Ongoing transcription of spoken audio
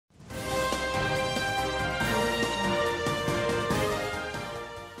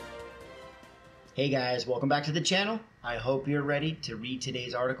Hey guys, welcome back to the channel. I hope you're ready to read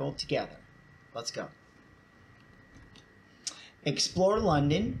today's article together. Let's go. Explore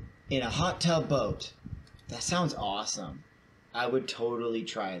London in a hot tub boat. That sounds awesome. I would totally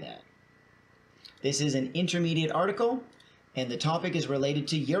try that. This is an intermediate article and the topic is related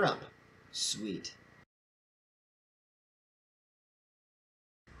to Europe. Sweet.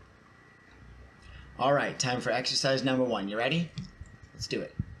 All right, time for exercise number 1. You ready? Let's do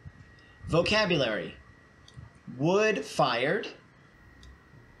it. Vocabulary: wood-fired,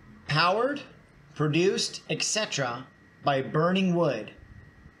 powered, produced, etc. by burning wood.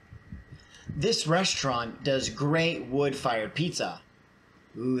 This restaurant does great wood-fired pizza.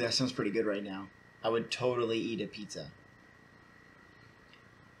 Ooh, that sounds pretty good right now. I would totally eat a pizza.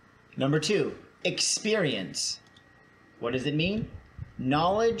 Number 2, experience. What does it mean?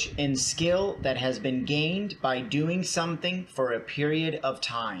 Knowledge and skill that has been gained by doing something for a period of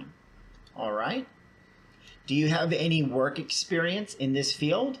time. All right. Do you have any work experience in this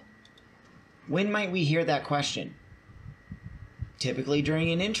field? When might we hear that question? Typically during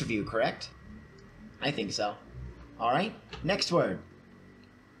an interview, correct? I think so. All right. Next word.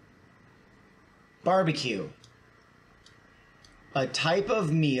 Barbecue. A type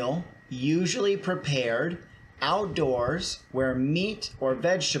of meal usually prepared outdoors where meat or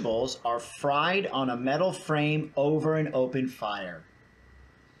vegetables are fried on a metal frame over an open fire.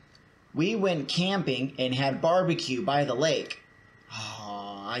 We went camping and had barbecue by the lake.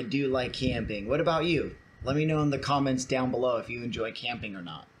 Oh, I do like camping. What about you? Let me know in the comments down below if you enjoy camping or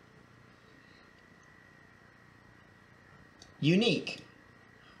not. Unique.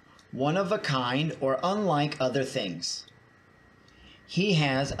 One of a kind or unlike other things. He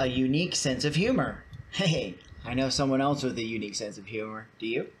has a unique sense of humor. Hey, I know someone else with a unique sense of humor. Do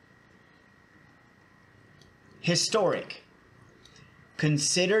you? Historic.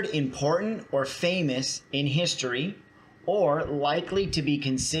 Considered important or famous in history, or likely to be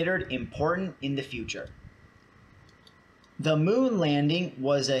considered important in the future. The moon landing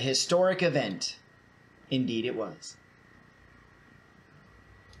was a historic event. Indeed it was.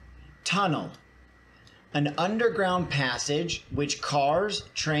 Tunnel. An underground passage which cars,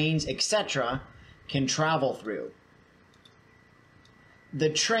 trains, etc. can travel through. The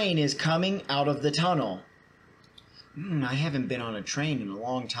train is coming out of the tunnel. I haven't been on a train in a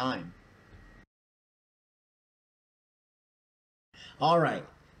long time. All right,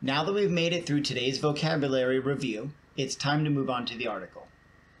 now that we've made it through today's vocabulary review, it's time to move on to the article.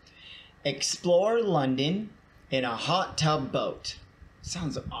 Explore London in a hot tub boat.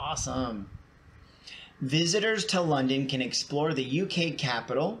 Sounds awesome. Visitors to London can explore the UK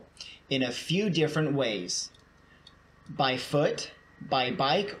capital in a few different ways. By foot, by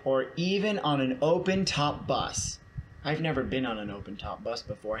bike, or even on an open-top bus. I've never been on an open-top bus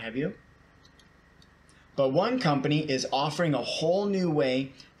before, have you? But one company is offering a whole new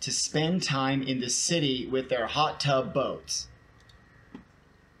way to spend time in the city with their hot tub boats.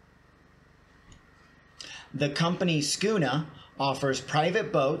 The company Schooner offers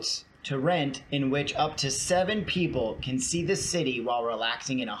private boats to rent in which up to 7 people can see the city while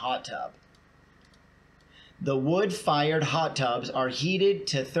relaxing in a hot tub. The wood-fired hot tubs are heated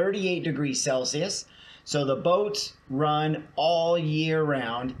to 38 degrees Celsius, so the boats run all year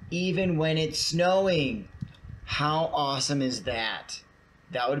round, even when it's snowing. How awesome is that?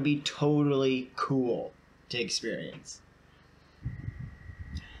 That would be totally cool to experience.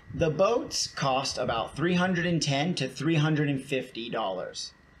 The boats cost about $310 to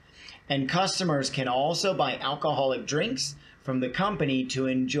 $350. And customers can also buy alcoholic drinks from the company to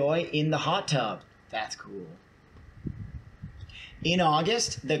enjoy in the hot tub. That's cool. In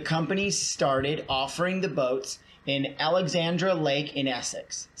August, the company started offering the boats in Alexandra Lake in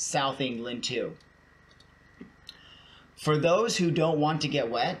Essex, South England too. For those who don't want to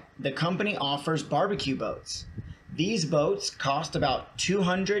get wet, the company offers barbecue boats. These boats cost about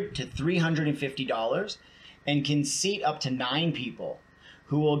 $200 to $350 and can seat up to 9 people,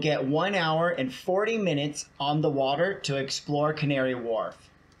 who will get 1 hour and 40 minutes on the water to explore Canary Wharf.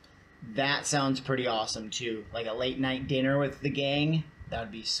 That sounds pretty awesome too, like a late night dinner with the gang. That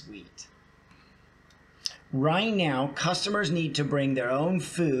would be sweet. Right now, customers need to bring their own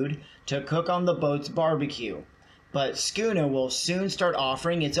food to cook on the boat's barbecue, but Schooner will soon start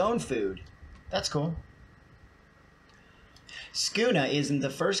offering its own food. That's cool. Schooner isn't the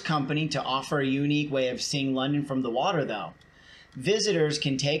first company to offer a unique way of seeing London from the water though. Visitors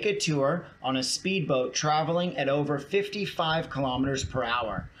can take a tour on a speedboat traveling at over 55 kilometers per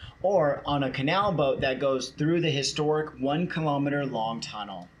hour, or on a canal boat that goes through the historic 1 kilometer long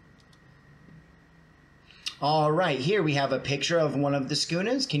tunnel. All right, here we have a picture of one of the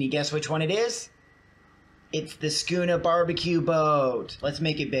schooners. Can you guess which one it is? It's the Schooner barbecue boat. Let's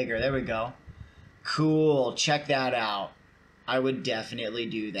make it bigger. There we go. Cool. Check that out. I would definitely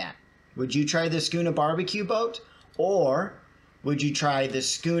do that. Would you try the Schooner barbecue boat? Or would you try the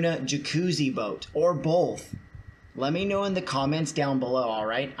Schooner jacuzzi boat? Or both? Let me know in the comments down below, all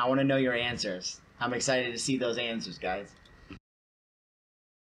right? I want to know your answers. I'm excited to see those answers, guys.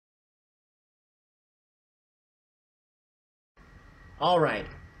 All right.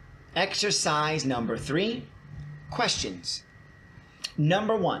 Exercise number 3. Questions.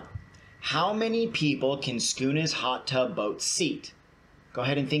 Number 1. How many people can Schooner's hot tub boat seat? Go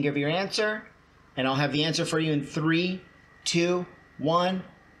ahead and think of your answer, and I'll have the answer for you in 3, 2, 1.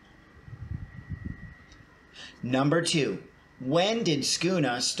 Number 2. When did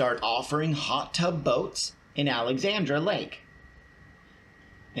Schooner start offering hot tub boats in Alexandra Lake?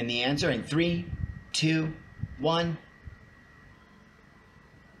 And the answer in 3, 2, 1.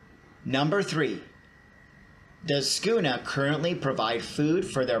 Number 3. Does Schooner currently provide food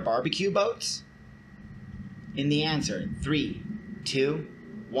for their barbecue boats? In the answer in 3, 2,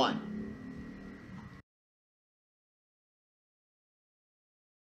 1.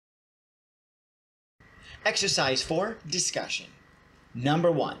 Exercise 4, discussion.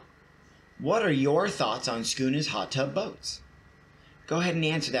 Number 1. What are your thoughts on Schooner's hot tub boats? Go ahead and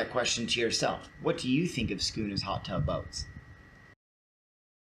answer that question to yourself. What do you think of Schooner's hot tub boats?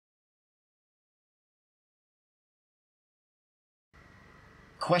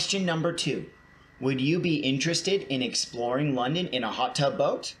 Question number 2. Would you be interested in exploring London in a hot tub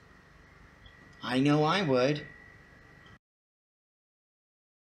boat? I know I would.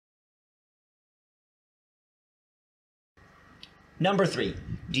 Number 3.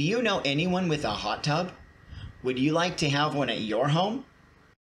 Do you know anyone with a hot tub? Would you like to have one at your home?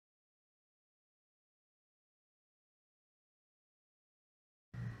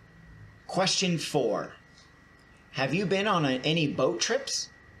 Question 4. Have you been on any boat trips?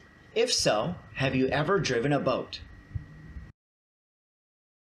 If so, have you ever driven a boat?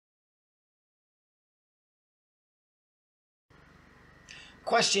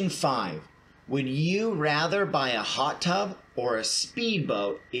 Question 5. Would you rather buy a hot tub or a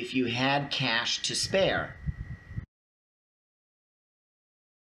speedboat if you had cash to spare?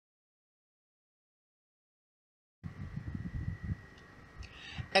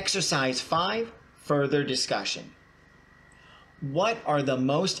 Exercise 5, further discussion. What are the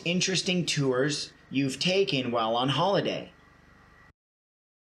most interesting tours you've taken while on holiday?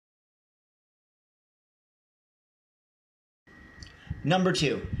 Number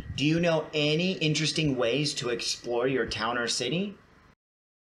 2, do you know any interesting ways to explore your town or city?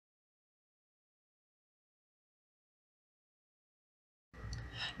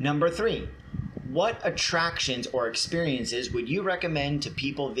 Number 3, what attractions or experiences would you recommend to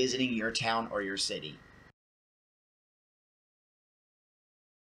people visiting your town or your city?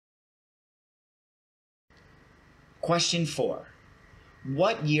 Question 4,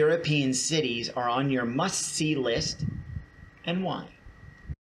 what European cities are on your must-see list and why?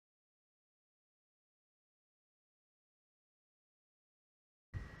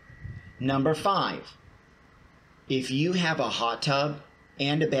 Number 5, if you have a hot tub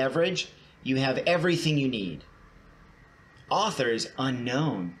and a beverage, you have everything you need. Authors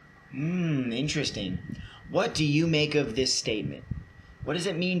unknown. Interesting. What do you make of this statement? What does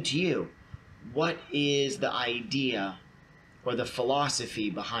it mean to you? What is the idea or the philosophy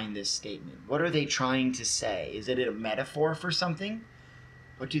behind this statement? What are they trying to say? Is it a metaphor for something?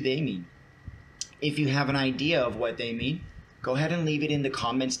 What do they mean? If you have an idea of what they mean, go ahead and leave it in the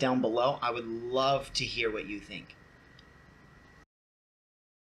comments down below. I would love to hear what you think.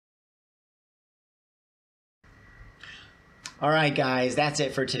 All right, guys, that's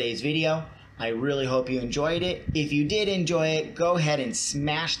it for today's video. I really hope you enjoyed it. If you did enjoy it, go ahead and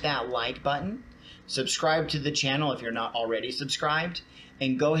smash that like button. Subscribe to the channel if you're not already subscribed.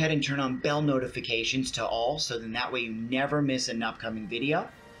 And go ahead and turn on bell notifications to all so then that way you never miss an upcoming video.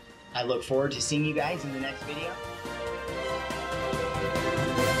 I look forward to seeing you guys in the next video.